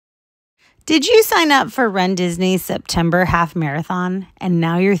Did you sign up for Run Disney's September half marathon and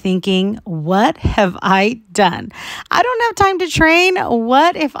now you're thinking, what have I done? I don't have time to train.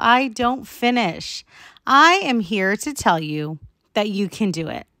 What if I don't finish? I am here to tell you that you can do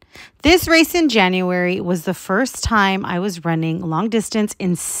it. This race in January was the first time I was running long distance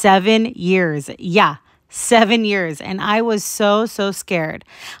in 7 years. Yeah, 7 years. And I was so scared.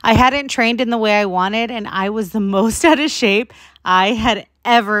 I hadn't trained in the way I wanted, and I was the most out of shape I had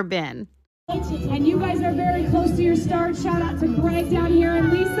ever been. And you guys are very close to your start. Shout out to Greg down here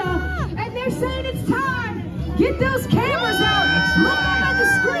and Lisa. And they're saying it's time. Get those cameras out. Look up at the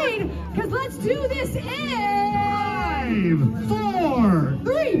screen, because let's do this in 5, 4,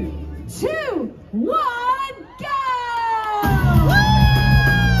 3, 2, 1, go!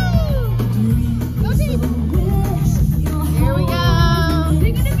 Here we go.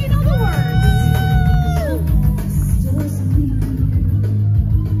 Sing it if you know the words.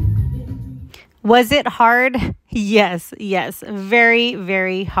 Was it hard? Yes,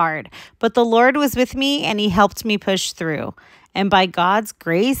 very hard. But the Lord was with me and He helped me push through. And by God's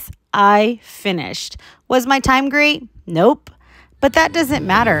grace, I finished. Was my time great? Nope. But that doesn't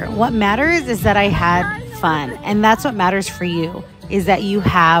matter. What matters is that I had fun. And that's what matters for you, is that you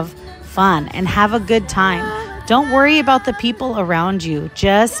have fun and have a good time. Don't worry about the people around you.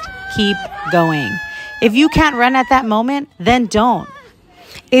 Just keep going. If you can't run at that moment, then don't.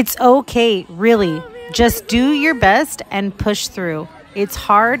 It's okay, really. Just do your best and push through. It's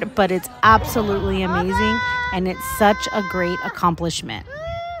hard, but it's absolutely amazing, and it's such a great accomplishment.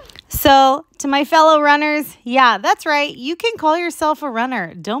 So, to my fellow runners, yeah, that's right. You can call yourself a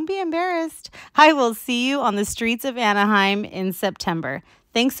runner. Don't be embarrassed. I will see you on the streets of Anaheim in September.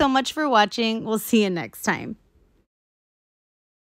 Thanks so much for watching. We'll see you next time.